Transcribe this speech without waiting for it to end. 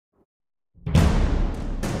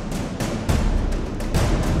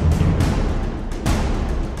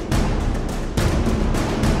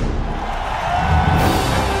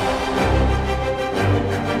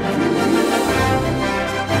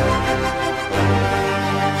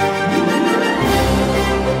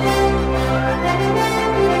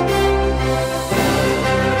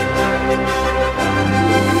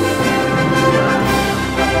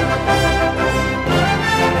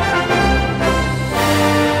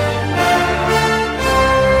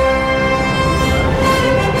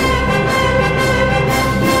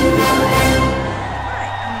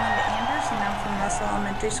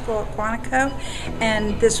Quantico,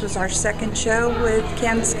 and this was our second show with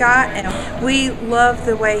Ken Scott, and we love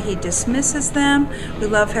the way he dismisses them. We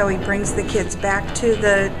love how he brings the kids back to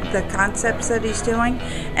the concepts that he's doing.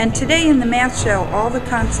 And today in the math show, all the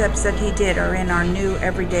concepts that he did are in our new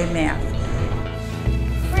everyday math.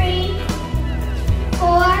 3,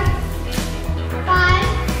 4, 5,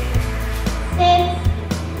 6,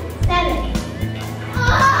 7.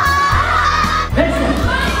 Excellent.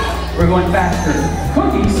 We're going faster.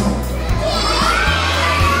 Cookies.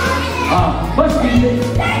 Must be good.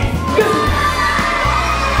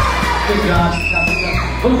 Good job.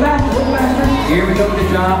 A little faster. Here we go. Good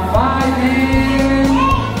job. 5 and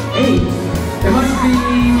 8. It must be.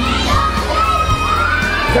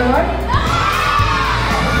 Is that right?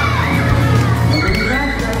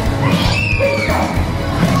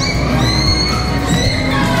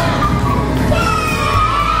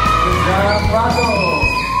 Bravo!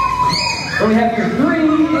 So we have your 3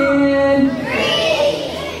 and...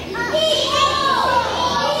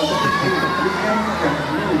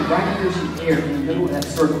 Right here's some air in the middle of that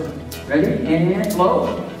circle. Ready? And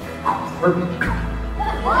blow. Perfect.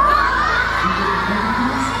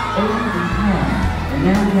 And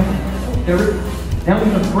now we have a third. Now we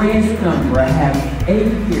have a brand number. I have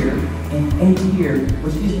 8 here and 8 here,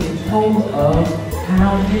 which gives me a total of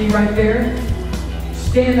how many right there?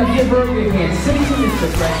 Stand up, give her a big hand. 6 inches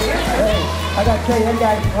right there. Hey, I gotta tell you, that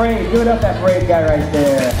guy's brave. Give it up, that brave guy right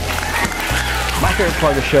there. My favorite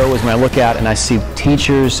part of the show is when I look out and I see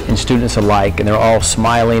teachers and students alike, and they're all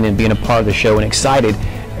smiling and being a part of the show and excited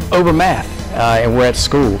over math, and we're at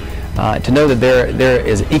school. To know that they're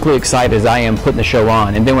as equally excited as I am putting the show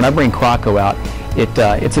on. And then when I bring Croco out,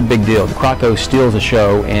 it's a big deal. Croco steals the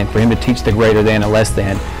show, and for him to teach the greater than and less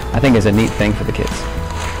than, I think is a neat thing for the kids.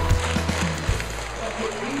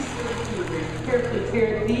 Carefully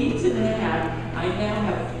tear these in half. I now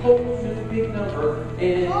have holes in the big number.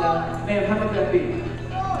 And, ma'am, how much that be?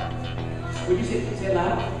 Would you say it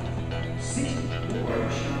loud? 64.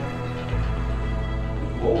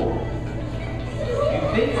 Oh. You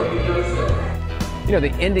think or you know so? You know,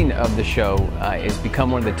 the ending of the show has become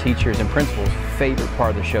one of the teachers' and principals' favorite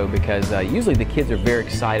part of the show, because usually the kids are very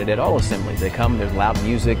excited at all assemblies. They come, there's loud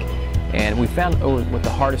music. And we found what the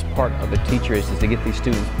hardest part of the teacher is to get these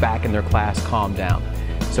students back in their class calmed down.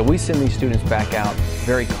 So we send these students back out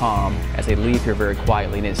very calm as they leave here very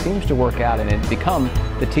quietly, and it seems to work out, and it's become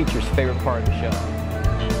the teacher's favorite part of the show.